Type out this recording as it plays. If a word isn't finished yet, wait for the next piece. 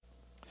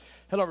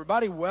Hello,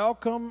 everybody.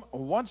 Welcome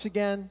once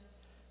again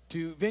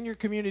to Vineyard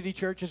Community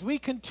Church as we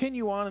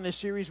continue on in a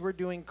series we're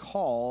doing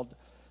called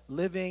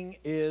Living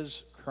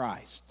is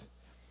Christ.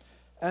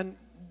 And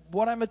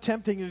what I'm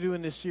attempting to do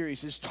in this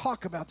series is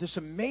talk about this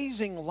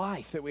amazing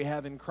life that we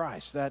have in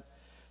Christ, that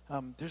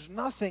there's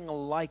nothing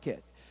like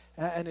it.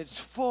 And it's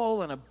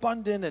full and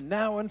abundant and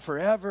now and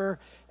forever.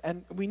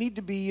 And we need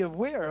to be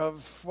aware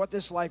of what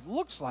this life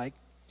looks like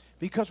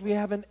because we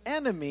have an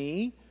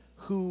enemy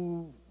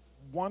who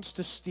wants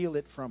to steal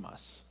it from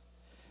us.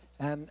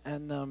 And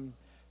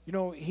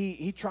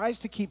he tries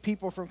to keep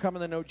people from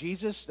coming to know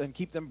Jesus and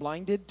keep them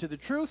blinded to the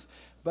truth.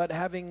 But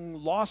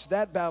having lost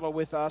that battle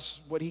with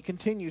us, what he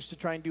continues to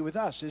try and do with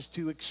us is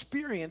to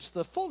experience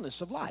the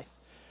fullness of life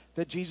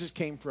that Jesus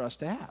came for us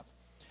to have.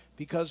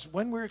 Because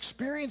when we're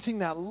experiencing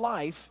that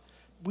life,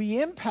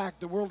 we impact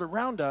the world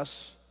around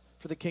us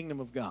for the kingdom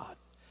of God.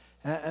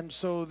 And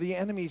so the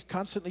enemy is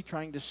constantly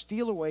trying to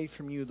steal away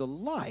from you the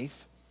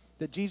life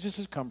that Jesus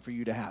has come for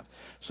you to have.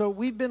 So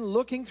we've been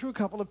looking through a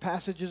couple of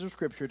passages of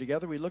Scripture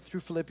together. We looked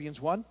through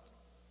Philippians 1,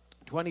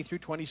 20 through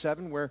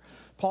 27, where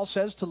Paul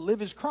says to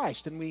live is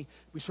Christ. And we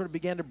sort of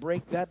began to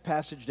break that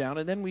passage down.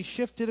 And then we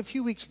shifted a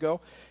few weeks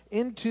ago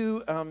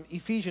into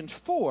Ephesians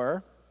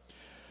 4,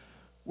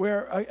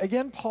 where,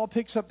 again, Paul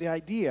picks up the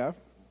idea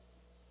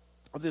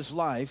of this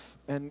life.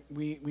 And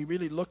we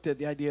really looked at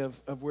the idea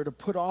of where to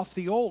put off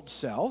the old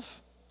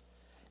self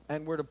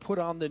and where to put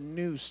on the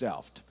new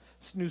self.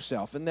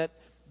 And that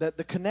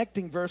the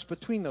connecting verse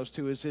between those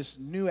two is this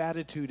new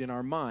attitude in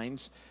our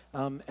minds,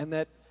 and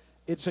that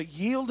it's a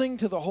yielding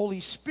to the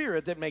Holy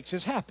Spirit that makes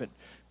this happen.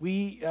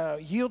 We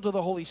yield to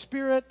the Holy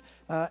Spirit,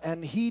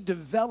 and he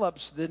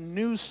develops the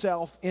new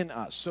self in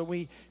us. So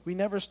we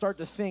never start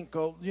to think,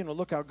 oh,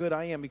 look how good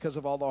I am because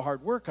of all the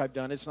hard work I've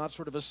done. It's not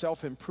sort of a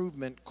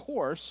self-improvement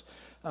course.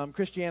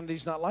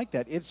 Christianity's not like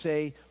that. It's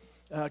a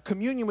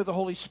communion with the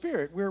Holy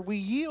Spirit where we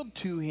yield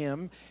to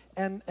him,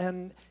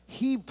 and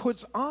he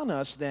puts on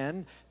us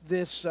then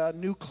this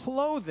new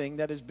clothing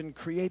that has been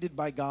created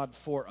by God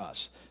for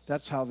us.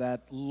 That's how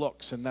that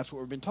looks, and that's what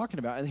we've been talking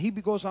about. And he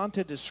goes on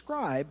to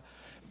describe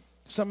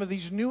some of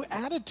these new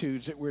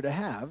attitudes that we're to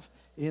have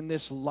in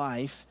this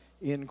life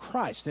in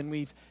Christ. And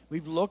we've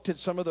looked at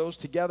some of those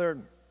together.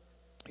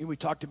 We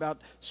talked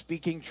about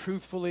speaking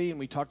truthfully, and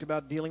we talked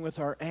about dealing with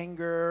our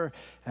anger,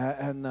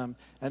 and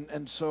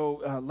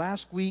so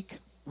last week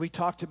we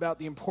talked about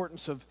the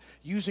importance of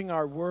using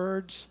our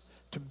words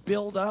to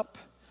build up,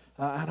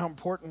 and how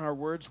important our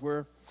words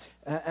were.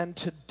 And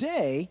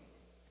today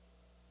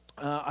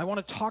I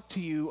want to talk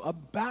to you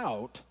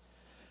about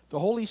the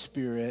Holy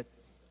Spirit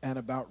and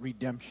about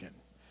redemption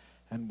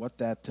and what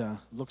that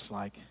looks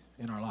like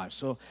in our lives.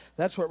 So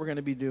that's what we're going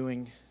to be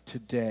doing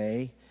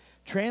today.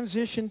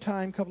 Transition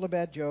time, couple of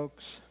bad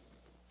jokes.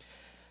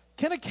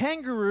 Can a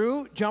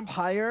kangaroo jump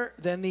higher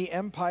than the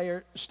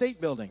Empire State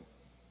Building?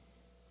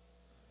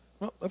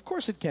 Well, of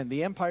course it can.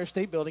 The Empire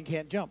State Building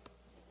can't jump.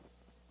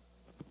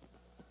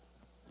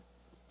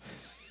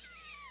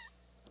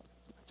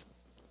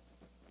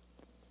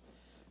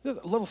 A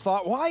little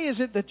thought. Why is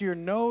it that your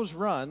nose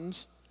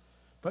runs,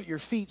 but your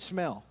feet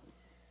smell?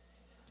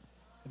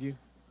 Have you?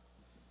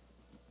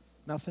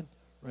 Nothing?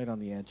 Right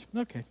on the edge.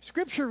 Okay.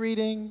 Scripture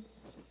reading.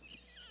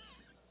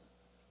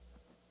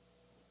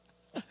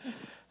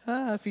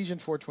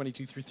 Ephesians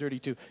 4:22 through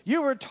 32.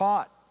 You were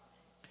taught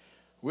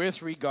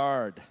with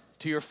regard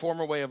to your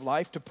former way of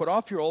life to put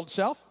off your old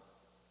self,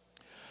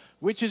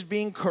 which is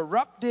being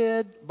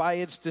corrupted by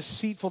its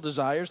deceitful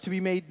desires, to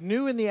be made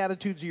new in the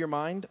attitudes of your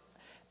mind,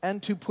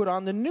 and to put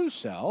on the new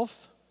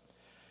self,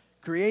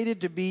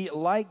 created to be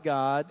like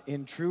God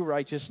in true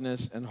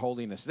righteousness and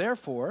holiness.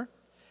 Therefore,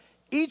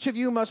 each of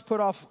you must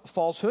put off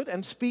falsehood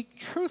and speak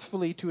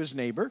truthfully to his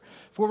neighbor,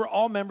 for we're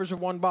all members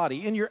of one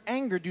body. In your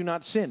anger, do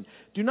not sin.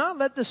 Do not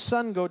let the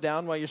sun go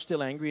down while you're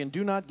still angry, and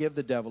do not give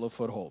the devil a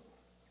foothold.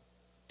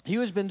 He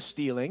who has been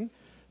stealing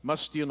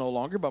must steal no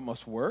longer, but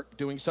must work,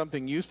 doing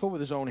something useful with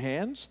his own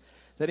hands,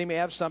 that he may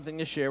have something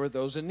to share with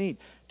those in need.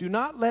 Do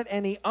not let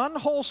any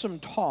unwholesome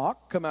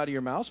talk come out of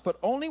your mouths, but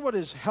only what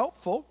is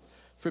helpful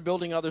for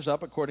building others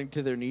up according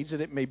to their needs,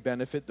 that it may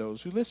benefit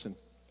those who listen.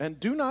 And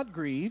do not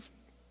grieve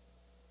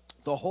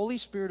the Holy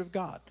Spirit of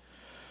God,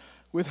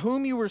 with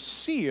whom you were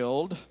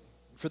sealed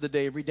for the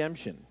day of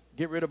redemption.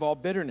 Get rid of all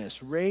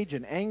bitterness, rage,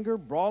 and anger,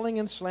 brawling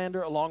and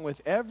slander, along with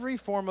every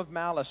form of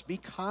malice. Be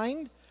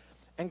kind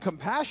and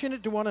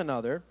compassionate to one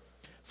another,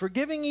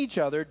 forgiving each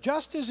other,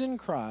 just as in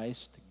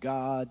Christ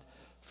God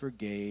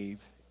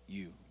forgave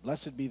you.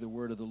 Blessed be the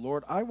word of the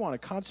Lord. I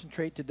want to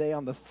concentrate today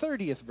on the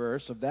 30th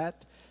verse of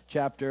that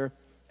chapter.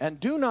 And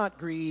do not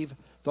grieve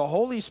the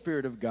Holy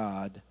Spirit of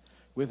God,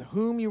 with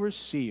whom you were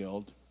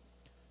sealed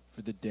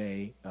for the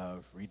day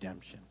of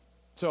redemption.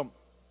 So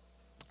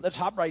let's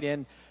hop right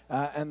in.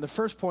 And the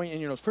first point in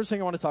your notes, first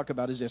thing I want to talk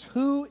about is this.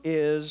 Who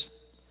is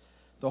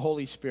the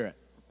Holy Spirit?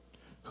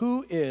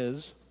 Who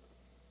is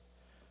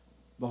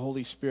the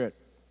Holy Spirit?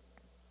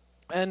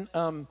 And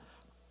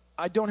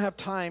I don't have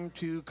time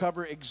to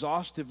cover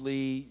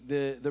exhaustively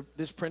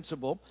this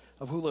principle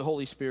of who the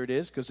Holy Spirit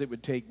is, because it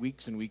would take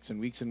weeks and weeks and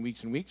weeks and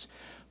weeks and weeks.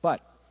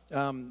 But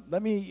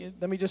let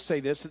me just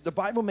say this, that the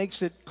Bible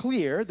makes it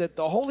clear that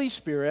the Holy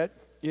Spirit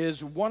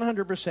is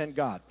 100%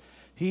 God.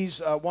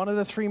 He's one of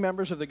the three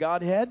members of the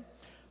Godhead,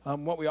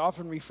 what we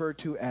often refer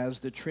to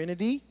as the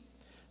Trinity.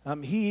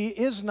 He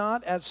is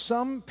not, as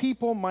some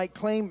people might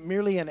claim,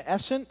 merely an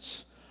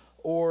essence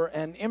or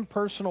an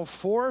impersonal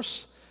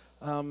force,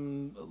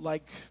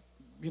 like,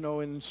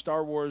 in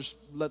Star Wars,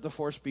 let the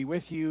Force be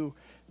with you.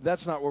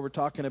 That's not what we're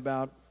talking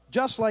about.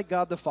 Just like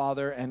God the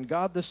Father and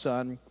God the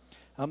Son,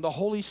 the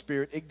Holy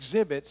Spirit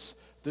exhibits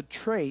the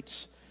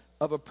traits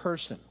of a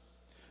person.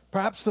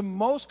 Perhaps the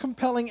most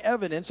compelling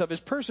evidence of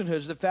his personhood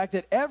is the fact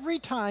that every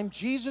time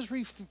Jesus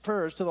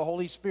refers to the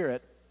Holy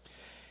Spirit,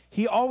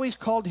 he always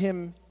called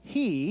him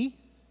he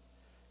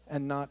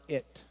and not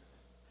it.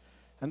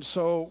 And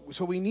so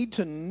we need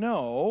to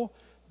know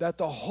that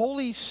the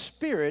Holy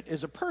Spirit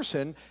is a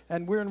person,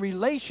 and we're in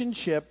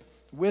relationship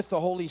with the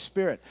Holy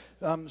Spirit.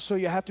 So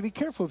you have to be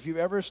careful if you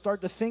ever start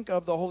to think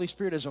of the Holy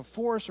Spirit as a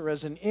force or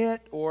as an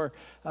it or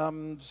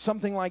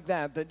something like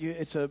that,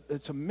 it's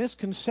a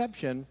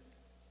misconception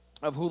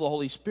of who the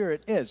Holy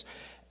Spirit is.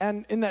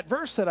 And in that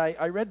verse that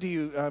I read to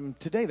you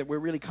today that we're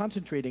really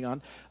concentrating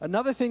on,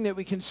 another thing that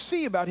we can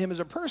see about him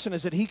as a person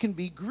is that he can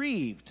be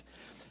grieved.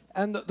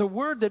 And the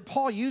word that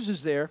Paul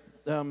uses there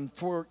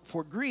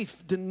for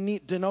grief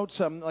denotes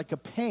like a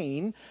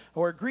pain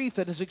or a grief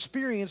that is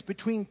experienced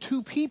between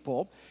two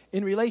people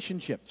in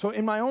relationship. So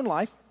in my own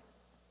life,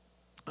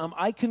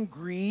 I can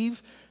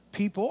grieve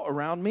people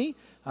around me.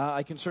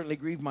 I can certainly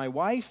grieve my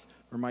wife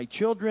or my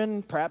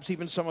children, perhaps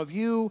even some of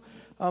you.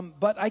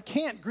 But I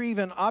can't grieve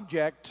an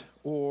object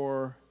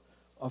or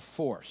a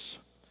force.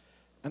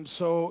 And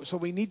so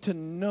we need to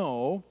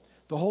know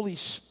the Holy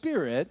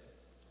Spirit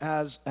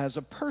as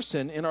a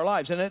person in our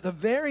lives. And at the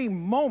very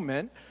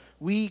moment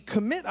we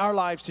commit our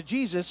lives to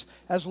Jesus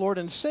as Lord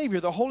and Savior,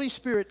 the Holy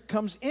Spirit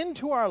comes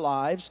into our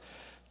lives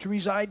to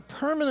reside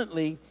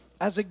permanently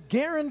as a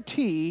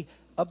guarantee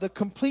of the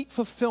complete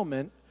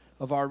fulfillment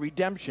of our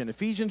redemption.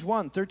 Ephesians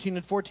 1:13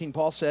 and 14,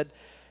 Paul said,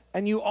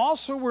 "And you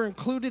also were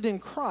included in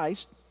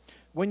Christ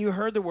when you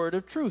heard the word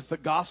of truth, the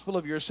gospel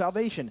of your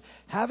salvation.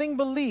 Having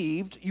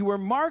believed, you were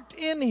marked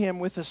in him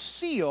with a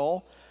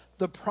seal,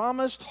 the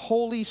promised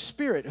Holy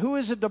Spirit, who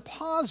is a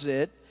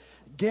deposit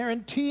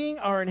guaranteeing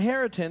our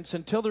inheritance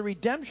until the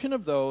redemption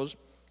of those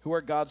who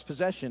are God's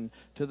possession,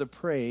 to the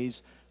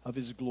praise of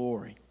his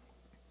glory."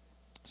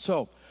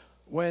 So,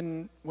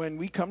 when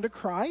we come to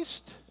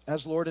Christ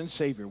as Lord and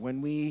Savior,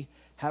 when we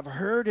have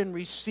heard and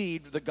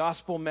received the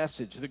gospel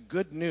message, the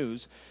good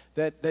news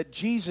that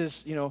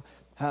Jesus,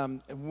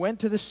 went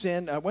to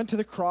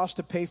the cross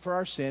to pay for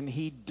our sin.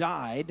 He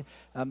died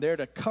there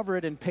to cover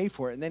it and pay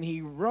for it. And then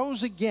he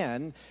rose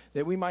again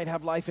that we might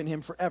have life in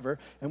him forever.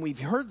 And we've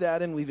heard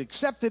that and we've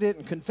accepted it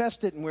and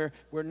confessed it. And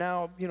we're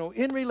now,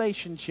 in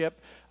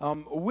relationship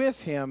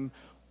with him.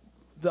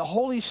 The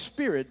Holy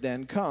Spirit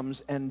then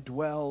comes and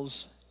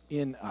dwells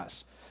in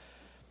us.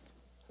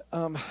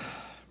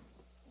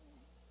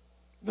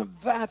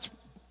 That's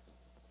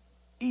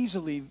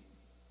easily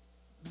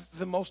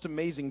the most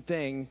amazing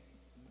thing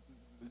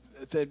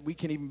that we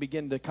can even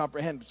begin to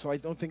comprehend. So I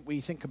don't think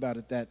we think about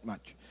it that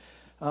much.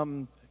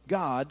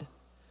 God,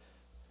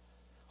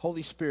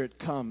 Holy Spirit,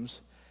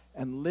 comes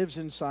and lives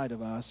inside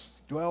of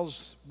us,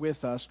 dwells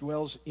with us,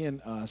 dwells in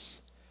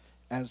us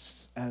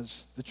as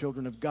the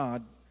children of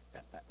God,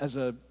 as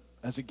a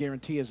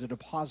guarantee, as a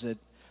deposit.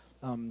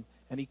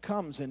 And he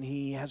comes and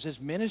he has this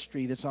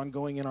ministry that's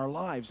ongoing in our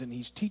lives, and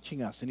he's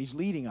teaching us and he's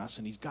leading us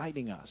and he's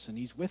guiding us and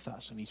he's with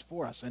us and he's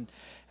for us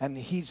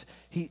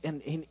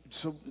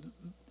so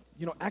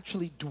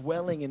actually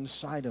dwelling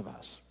inside of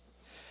us.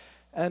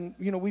 And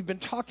we've been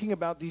talking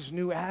about these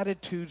new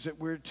attitudes that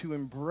we're to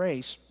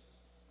embrace,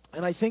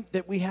 and I think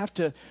that we have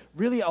to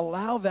really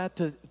allow that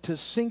to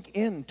sink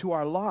into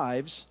our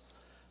lives,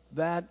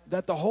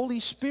 that the Holy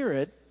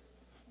Spirit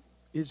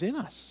is in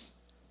us.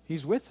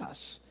 He's with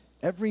us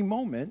every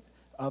moment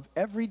of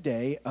every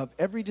day, of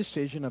every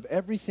decision, of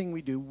everything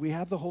we do. We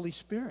have the Holy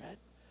Spirit.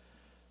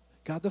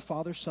 God the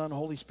Father, Son,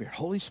 Holy Spirit.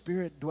 Holy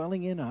Spirit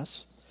dwelling in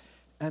us,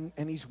 and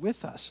he's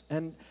with us.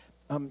 And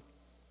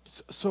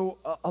so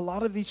a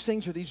lot of these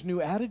things are these new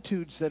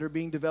attitudes that are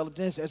being developed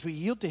in us as we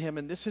yield to him,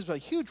 and this is a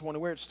huge one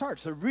where it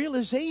starts. The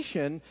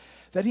realization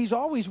that he's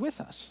always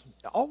with us,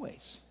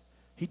 always.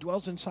 He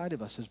dwells inside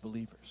of us as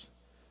believers.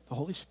 The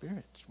Holy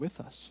Spirit is with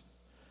us.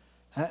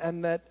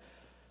 And that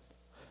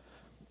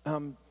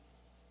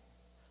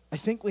I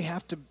think we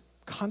have to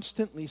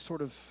constantly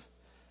sort of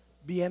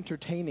be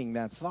entertaining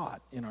that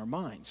thought in our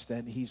minds,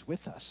 that he's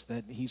with us,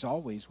 that he's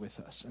always with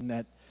us, and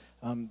that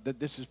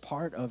this is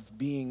part of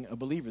being a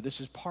believer.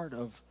 This is part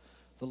of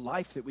the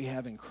life that we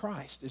have in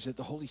Christ, is that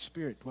the Holy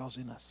Spirit dwells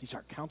in us. He's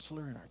our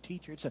counselor and our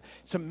teacher.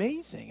 It's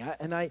amazing.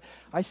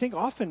 I think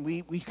often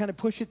we kind of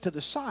push it to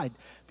the side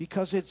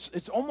because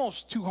it's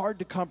almost too hard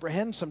to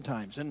comprehend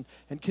sometimes and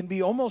can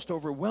be almost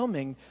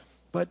overwhelming.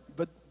 But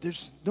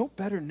there's no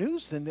better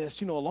news than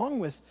this, along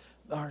with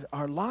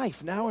our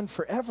life now and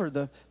forever.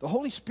 The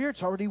Holy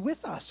Spirit's already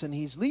with us, and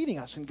he's leading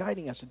us and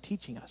guiding us and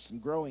teaching us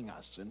and growing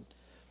us. And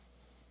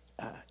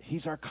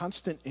he's our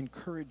constant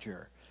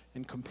encourager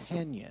and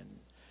companion.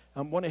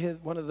 One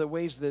of the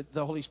ways that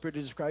the Holy Spirit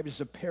is described is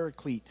a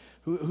paraclete,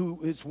 who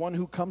is one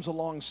who comes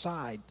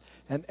alongside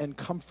and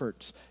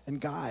comforts and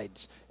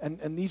guides.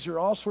 And these are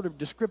all sort of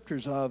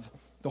descriptors of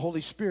the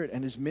Holy Spirit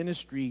and his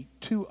ministry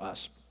to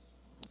us.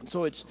 And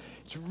so it's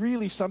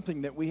really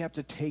something that we have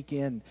to take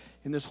in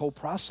this whole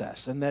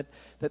process, and that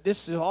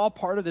this is all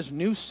part of this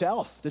new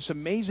self, this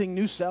amazing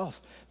new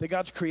self that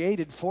God's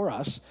created for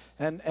us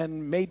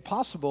and made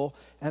possible,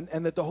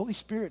 and that the Holy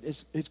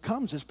Spirit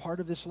comes as part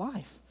of this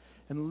life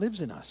and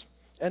lives in us.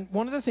 And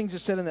one of the things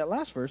that's said in that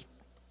last verse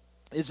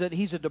is that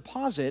he's a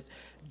deposit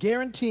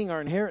guaranteeing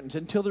our inheritance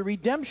until the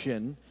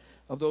redemption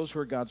of those who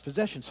are God's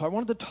possession. So I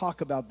wanted to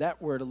talk about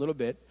that word a little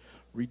bit,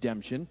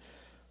 redemption.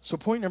 So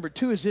point number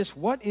 2 is this: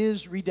 what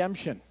is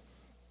redemption?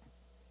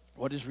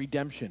 What is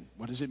redemption?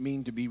 What does it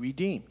mean to be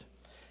redeemed?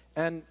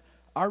 And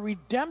our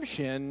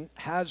redemption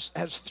has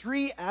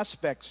 3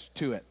 aspects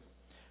to it.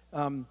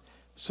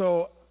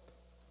 So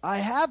I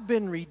have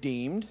been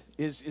redeemed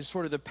is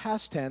sort of the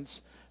past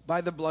tense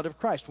by the blood of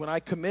Christ. When I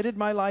committed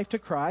my life to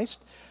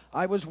Christ,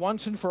 I was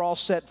once and for all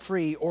set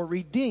free or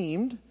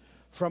redeemed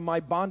from my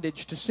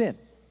bondage to sin.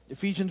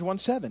 Ephesians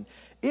 1:7.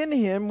 In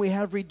him we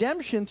have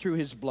redemption through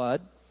his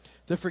blood,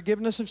 the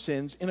forgiveness of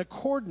sins, in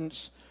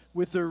accordance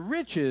with the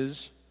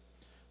riches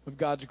of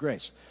God's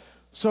grace.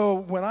 So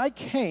when I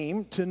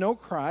came to know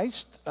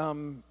Christ,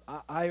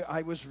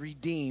 I was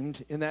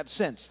redeemed in that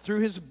sense. Through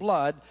his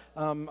blood,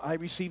 I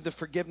received the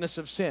forgiveness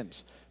of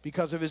sins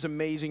because of his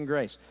amazing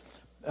grace.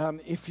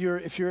 If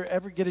you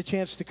ever get a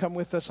chance to come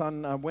with us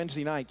on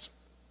Wednesday nights,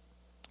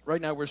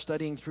 right now we're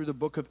studying through the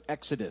book of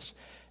Exodus.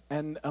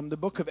 And the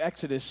book of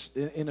Exodus,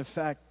 in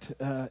effect,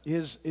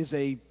 is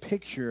a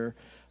picture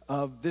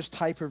of this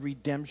type of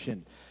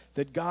redemption,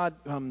 that God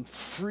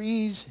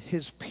frees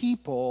his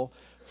people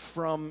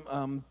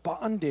from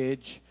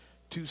bondage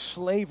to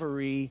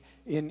slavery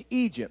in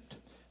Egypt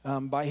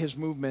by his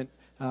movement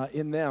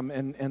in them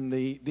and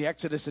the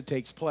exodus that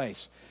takes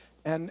place.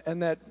 And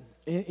that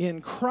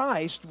in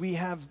Christ we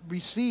have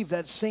received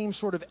that same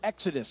sort of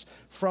exodus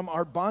from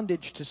our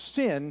bondage to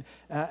sin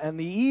and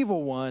the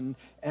evil one,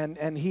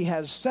 and he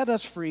has set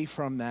us free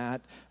from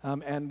that,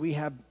 and we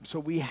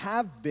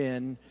have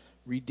been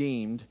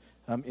redeemed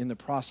in the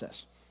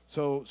process.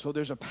 So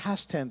there's a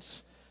past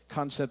tense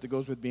concept that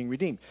goes with being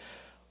redeemed.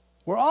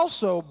 We're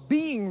also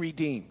being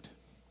redeemed.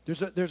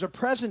 There's a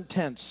present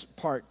tense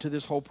part to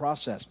this whole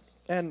process.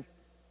 And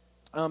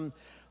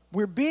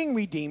we're being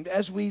redeemed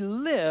as we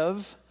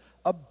live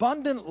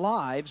abundant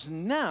lives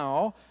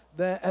now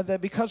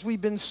that because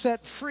we've been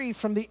set free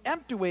from the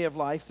empty way of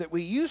life that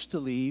we used to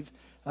live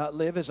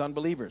as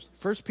unbelievers.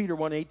 1 Peter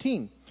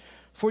 1:18.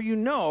 For you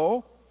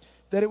know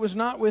that it was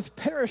not with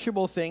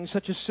perishable things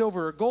such as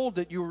silver or gold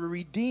that you were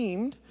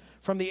redeemed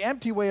from the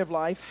empty way of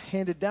life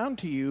handed down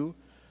to you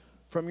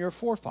from your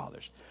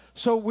forefathers.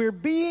 So we're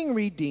being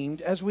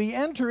redeemed as we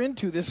enter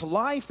into this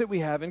life that we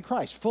have in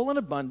Christ, full and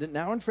abundant,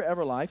 now and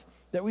forever life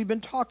that we've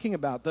been talking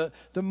about, the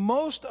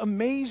most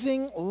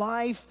amazing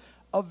life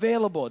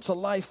available. It's a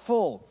life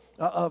full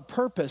of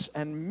purpose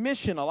and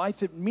mission, a life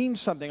that means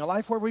something, a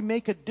life where we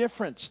make a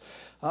difference,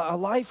 a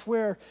life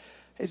where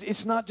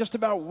it's not just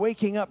about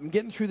waking up and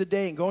getting through the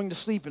day and going to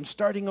sleep and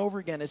starting over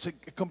again. It's a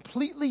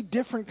completely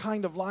different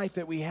kind of life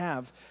that we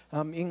have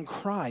in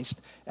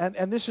Christ.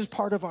 And this is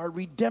part of our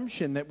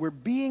redemption, that we're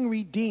being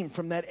redeemed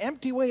from that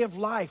empty way of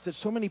life that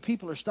so many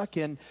people are stuck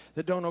in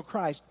that don't know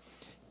Christ,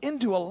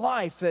 into a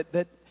life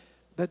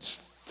that's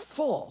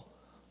full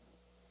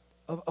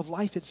of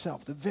life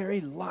itself, the very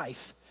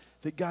life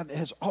that God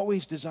has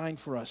always designed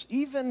for us.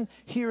 Even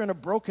here in a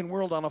broken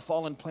world on a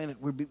fallen planet,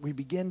 we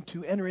begin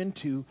to enter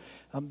into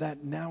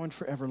that now and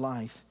forever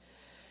life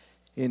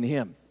in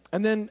him.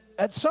 And then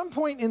at some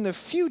point in the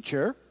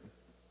future,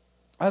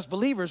 as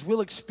believers,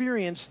 we'll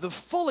experience the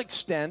full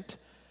extent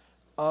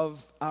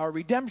of our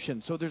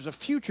redemption. So there's a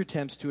future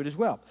tense to it as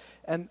well.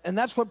 And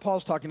that's what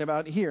Paul's talking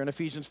about here in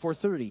Ephesians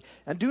 4:30.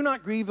 And do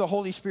not grieve the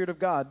Holy Spirit of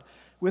God,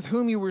 with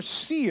whom you were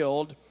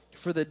sealed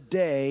for the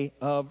day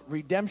of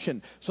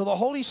redemption. So the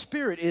Holy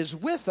Spirit is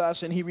with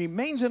us, and he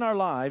remains in our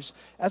lives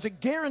as a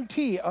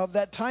guarantee of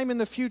that time in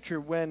the future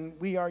when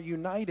we are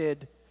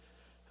united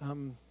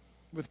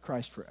with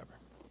Christ forever.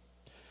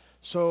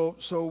 So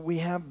we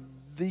have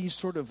these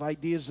sort of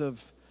ideas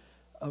of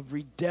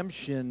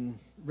redemption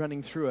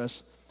running through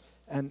us,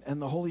 and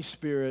the Holy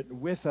Spirit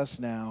with us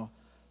now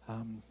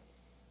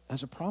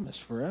as a promise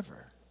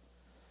forever.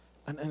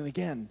 And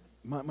again,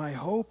 my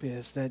hope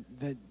is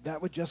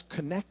that would just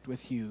connect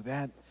with you,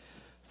 that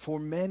for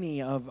many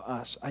of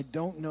us, I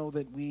don't know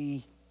that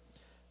we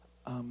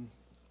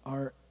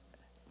are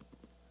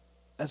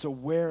as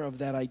aware of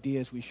that idea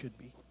as we should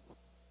be.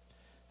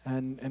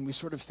 And we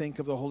sort of think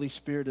of the Holy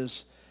Spirit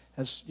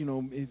as you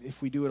know,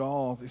 if we do it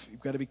all, if we've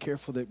got to be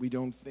careful that we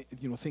don't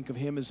think of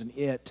him as an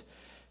it,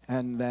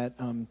 And that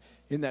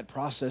in that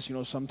process,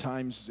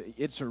 sometimes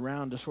it's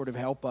around to sort of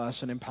help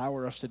us and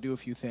empower us to do a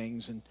few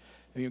things and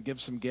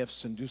give some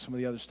gifts and do some of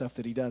the other stuff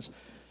that he does.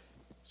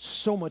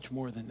 So much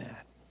more than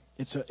that.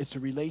 It's a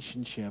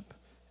relationship,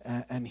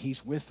 and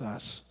he's with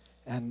us,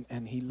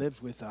 and he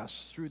lives with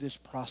us through this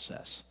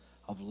process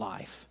of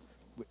life,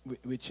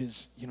 which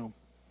is,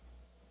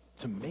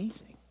 it's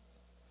amazing.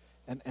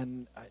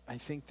 And I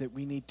think that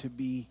we need to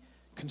be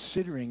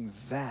considering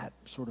that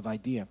sort of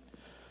idea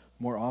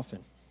more often.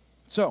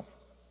 So,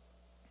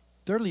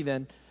 thirdly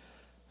then,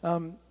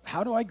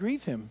 how do I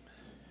grieve him?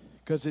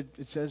 Because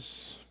it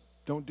says,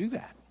 don't do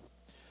that.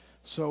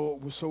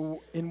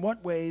 So in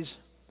what ways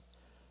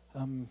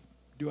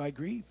do I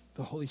grieve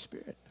the Holy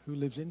Spirit who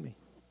lives in me?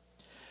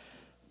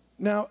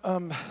 Now,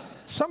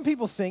 some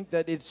people think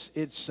that it's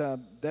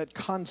that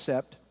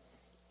concept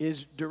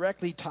is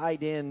directly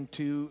tied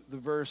into the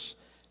verse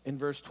in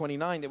verse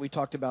 29 that we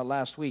talked about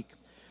last week,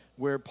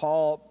 where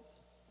Paul,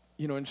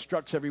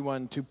 instructs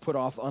everyone to put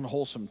off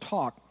unwholesome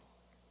talk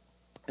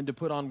and to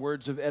put on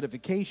words of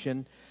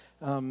edification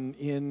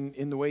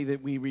in the way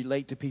that we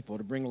relate to people,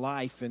 to bring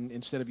life, and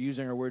instead of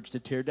using our words to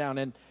tear down.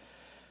 And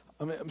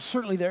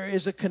certainly there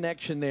is a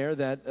connection there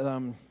that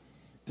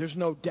there's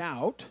no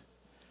doubt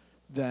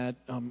that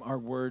our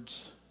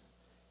words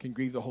can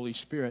grieve the Holy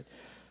Spirit.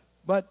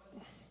 But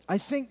I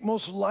think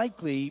most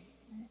likely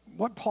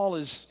what Paul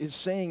is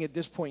saying at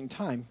this point in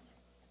time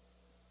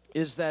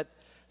is that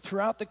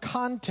throughout the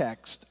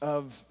context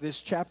of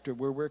this chapter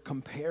where we're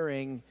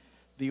comparing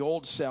the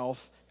old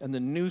self and the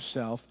new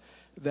self,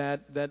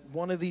 that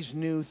one of these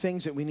new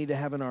things that we need to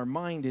have in our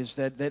mind is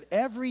that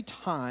every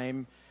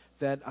time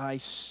that I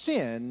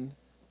sin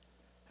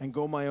and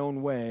go my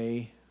own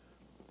way,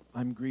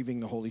 I'm grieving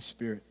the Holy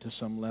Spirit to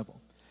some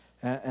level.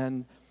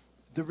 And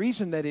the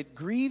reason that it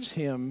grieves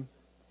him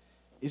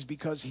is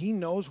because he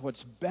knows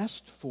what's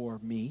best for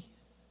me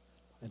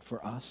and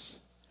for us.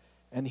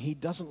 And he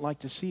doesn't like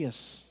to see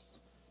us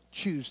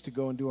choose to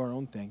go and do our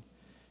own thing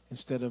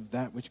instead of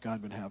that which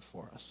God would have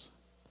for us.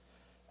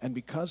 And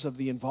because of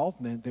the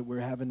involvement that we're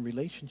having in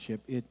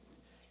relationship, it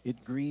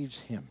grieves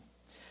him.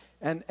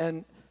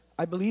 And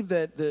I believe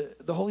that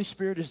the Holy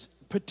Spirit is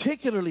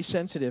particularly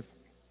sensitive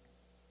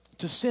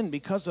to sin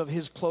because of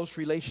his close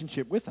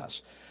relationship with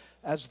us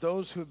as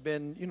those who have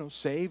been,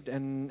 saved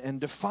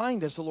and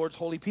defined as the Lord's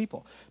holy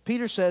people.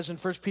 Peter says in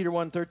 1 Peter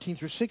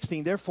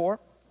 1:13-16, therefore,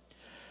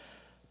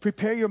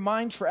 prepare your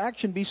minds for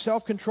action, be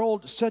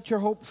self-controlled, set your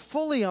hope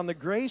fully on the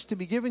grace to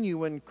be given you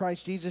when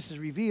Christ Jesus is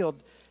revealed.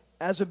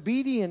 As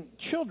obedient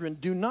children,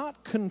 do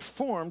not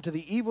conform to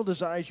the evil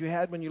desires you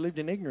had when you lived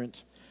in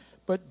ignorance.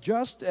 But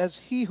just as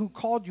he who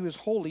called you is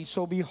holy,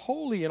 so be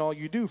holy in all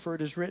you do, for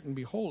it is written,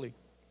 be holy,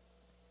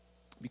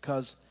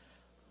 because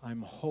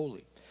I'm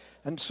holy.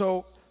 And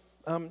so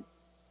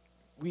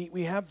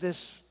we have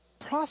this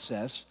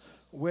process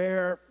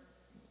where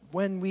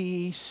when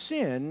we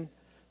sin,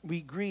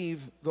 we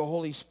grieve the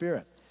Holy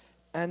Spirit.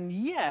 And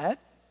yet,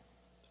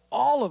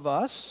 all of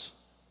us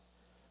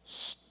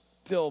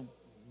still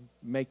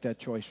make that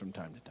choice from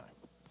time to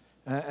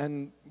time.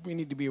 And we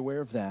need to be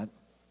aware of that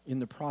in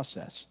the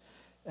process.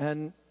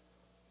 And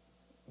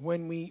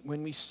when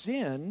we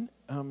sin,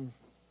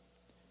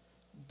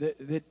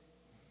 that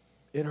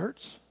it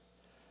hurts.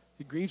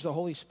 It grieves the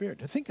Holy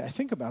Spirit. I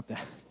think about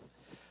that.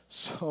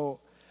 So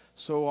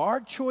our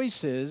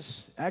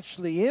choices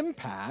actually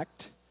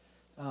impact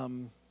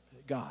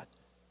God,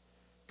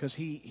 because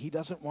he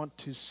doesn't want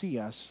to see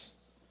us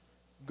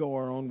go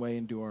our own way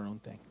and do our own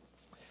thing.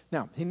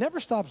 Now, he never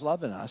stops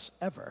loving us,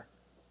 ever.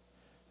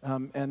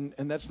 And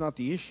that's not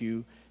the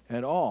issue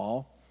at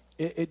all.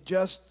 It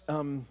just,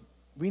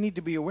 we need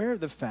to be aware of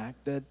the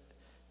fact that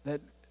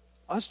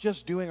us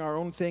just doing our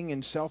own thing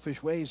in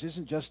selfish ways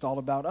isn't just all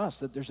about us,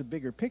 that there's a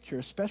bigger picture,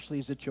 especially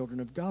as the children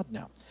of God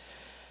now.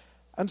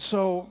 And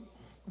so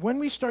when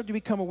we start to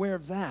become aware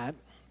of that,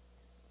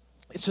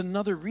 it's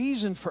another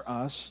reason for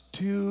us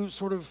to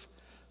sort of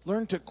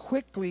learn to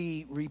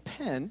quickly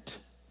repent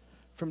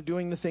from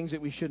doing the things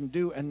that we shouldn't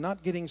do and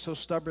not getting so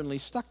stubbornly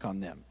stuck on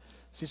them.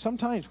 See,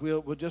 sometimes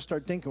we'll just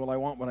start thinking, well, I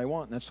want what I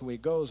want, and that's the way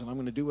it goes, and I'm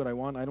going to do what I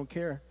want, I don't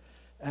care.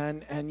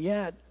 And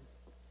yet,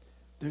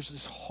 there's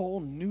this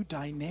whole new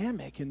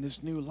dynamic in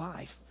this new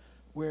life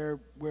where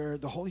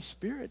the Holy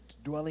Spirit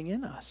dwelling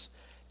in us,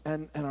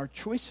 and our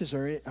choices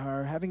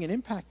are having an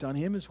impact on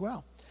him as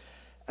well.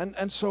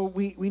 And so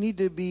we need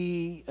to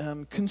be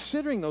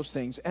considering those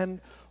things. And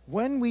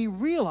when we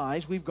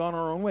realize we've gone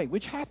our own way,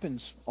 which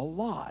happens a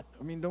lot,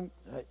 I mean,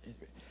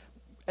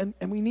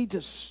 and we need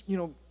to,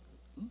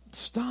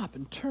 stop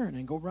and turn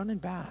and go running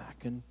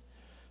back. And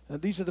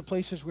these are the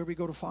places where we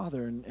go to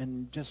Father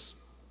and just,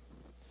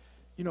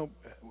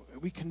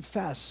 we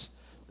confess.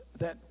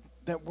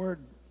 That word,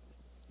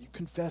 you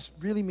confess,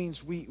 really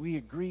means we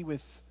agree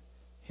with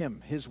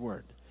him, his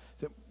word.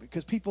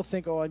 Because people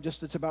think,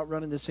 it's about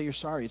running to say you're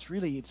sorry.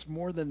 It's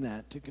more than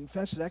that. To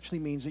confess, it actually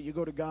means that you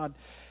go to God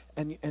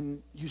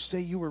and you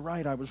say you were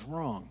right, I was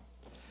wrong.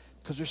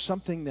 Because there's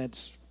something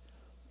that's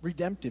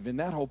redemptive in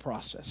that whole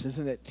process,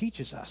 isn't it? That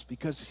teaches us,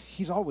 because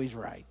he's always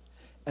right.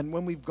 And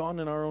when we've gone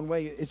in our own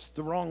way, it's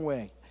the wrong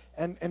way.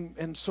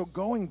 And so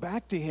going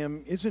back to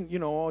him isn't,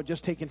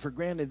 just taken for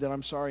granted that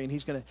I'm sorry and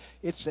he's going to,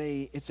 it's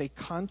a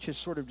conscious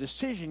sort of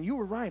decision. You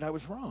were right, I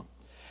was wrong.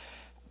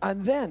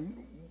 And then,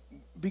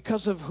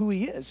 because of who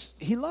he is,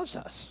 he loves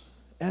us.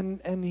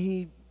 And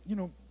he,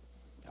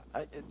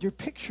 your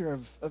picture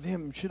of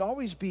him should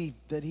always be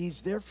that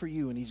he's there for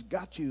you and he's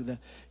got you.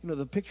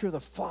 The picture of the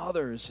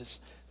Father is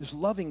this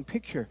loving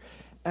picture,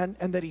 and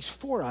that he's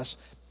for us.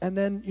 And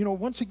then,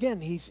 once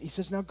again, he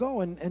says, now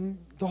go, and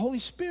the Holy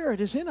Spirit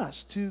is in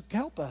us to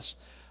help us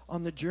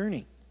on the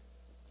journey.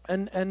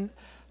 And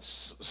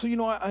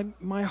so,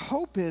 my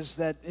hope is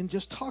that in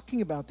just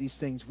talking about these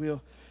things,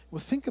 we'll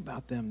think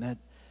about them,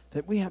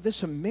 that we have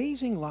this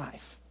amazing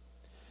life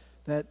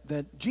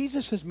that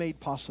Jesus has made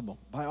possible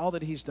by all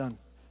that he's done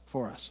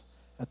for us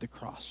at the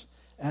cross.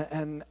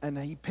 And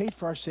he paid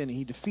for our sin, and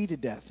he defeated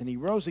death, and he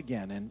rose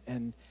again,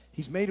 and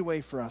he's made a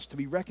way for us to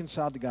be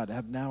reconciled to God, to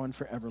have now and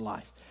forever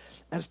life.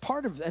 And as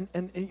part of,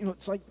 and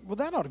it's like, well,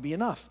 that ought to be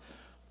enough.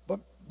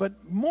 But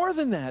more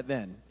than that,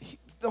 then,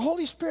 the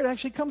Holy Spirit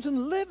actually comes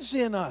and lives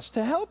in us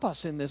to help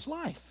us in this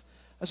life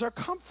as our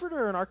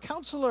comforter and our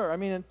counselor,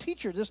 and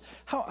teacher. Just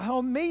how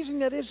amazing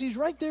that is. He's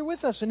right there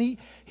with us, and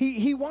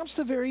he wants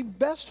the very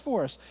best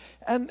for us.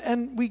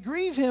 And we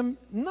grieve him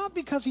not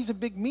because he's a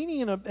big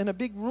meanie and a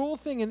big rule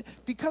thing, and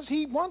because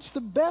he wants the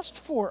best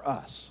for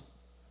us.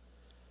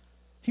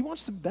 He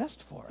wants the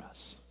best for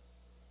us.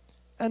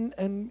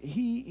 And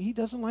he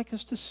doesn't like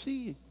us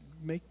to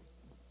make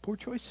poor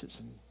choices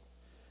and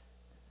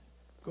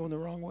go in the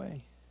wrong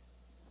way.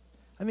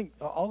 I think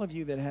all of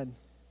you that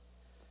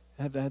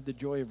have had the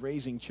joy of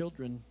raising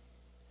children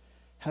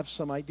have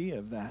some idea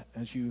of that,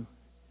 as you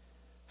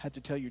had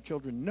to tell your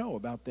children no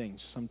about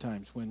things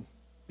sometimes when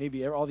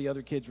maybe all the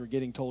other kids were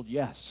getting told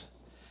yes.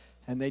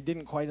 And they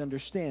didn't quite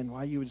understand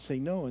why you would say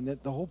no. And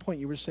that the whole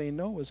point you were saying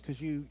no was because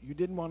you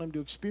didn't want them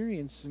to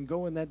experience and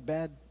go in that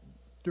bad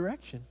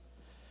direction.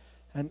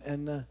 And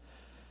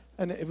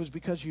it was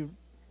because you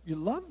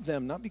loved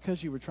them, not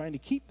because you were trying to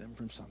keep them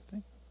from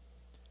something.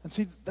 And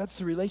see, that's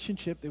the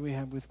relationship that we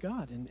have with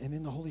God. And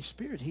in the Holy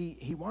Spirit,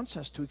 he wants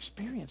us to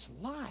experience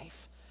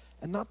life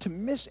and not to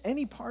miss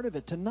any part of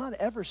it, to not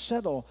ever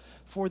settle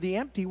for the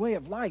empty way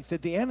of life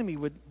that the enemy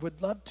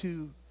would love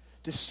to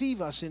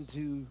deceive us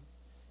into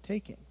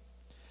taking.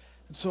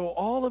 And so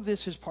all of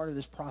this is part of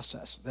this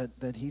process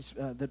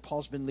that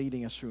Paul's been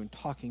leading us through and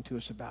talking to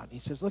us about. He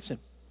says, listen,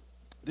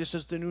 this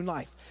is the new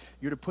life.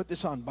 You're to put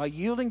this on by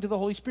yielding to the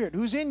Holy Spirit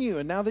who's in you.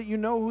 And now that you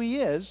know who he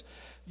is,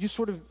 you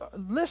sort of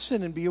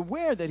listen and be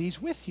aware that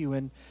he's with you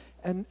and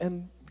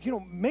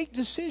make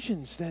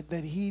decisions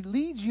that he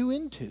leads you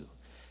into.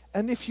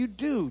 And if you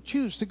do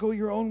choose to go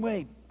your own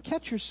way,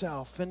 catch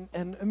yourself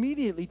and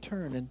immediately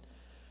turn and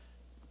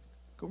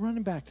go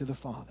running back to the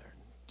Father.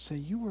 Say,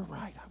 you were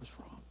right, I was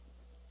wrong.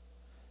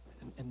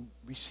 And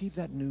receive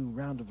that new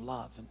round of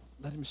love and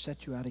let him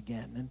set you out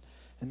again.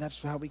 And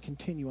that's how we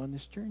continue on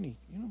this journey.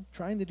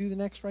 Trying to do the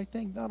next right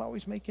thing, not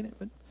always making it,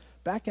 but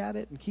back at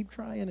it and keep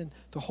trying. And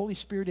the Holy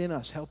Spirit in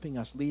us, helping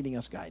us, leading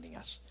us, guiding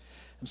us.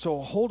 And so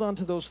hold on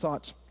to those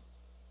thoughts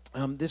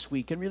this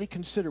week and really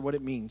consider what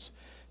it means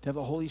to have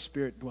the Holy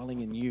Spirit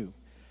dwelling in you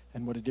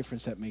and what a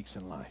difference that makes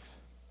in life.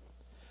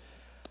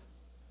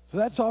 So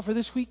that's all for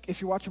this week.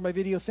 If you're watching my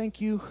video, thank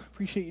you.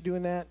 Appreciate you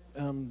doing that.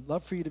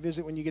 Love for you to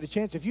visit when you get a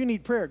chance. If you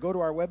need prayer, go to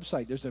our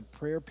website. There's a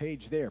prayer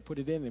page there. Put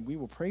it in and we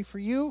will pray for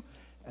you.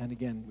 And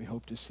again, we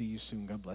hope to see you soon. God bless.